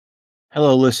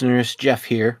Hello, listeners. Jeff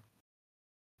here.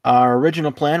 Our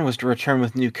original plan was to return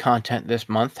with new content this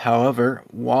month. However,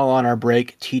 while on our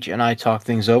break, Teach and I talked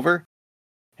things over,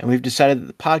 and we've decided that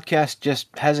the podcast just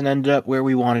hasn't ended up where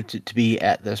we wanted it to be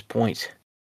at this point.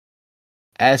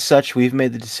 As such, we've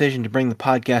made the decision to bring the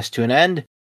podcast to an end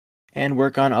and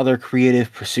work on other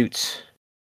creative pursuits.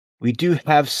 We do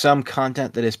have some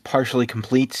content that is partially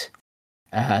complete,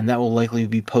 and that will likely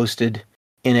be posted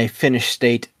in a finished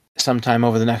state sometime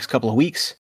over the next couple of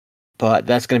weeks. But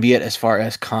that's going to be it as far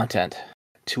as content.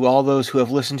 To all those who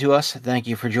have listened to us, thank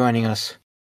you for joining us,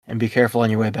 and be careful on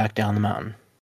your way back down the mountain.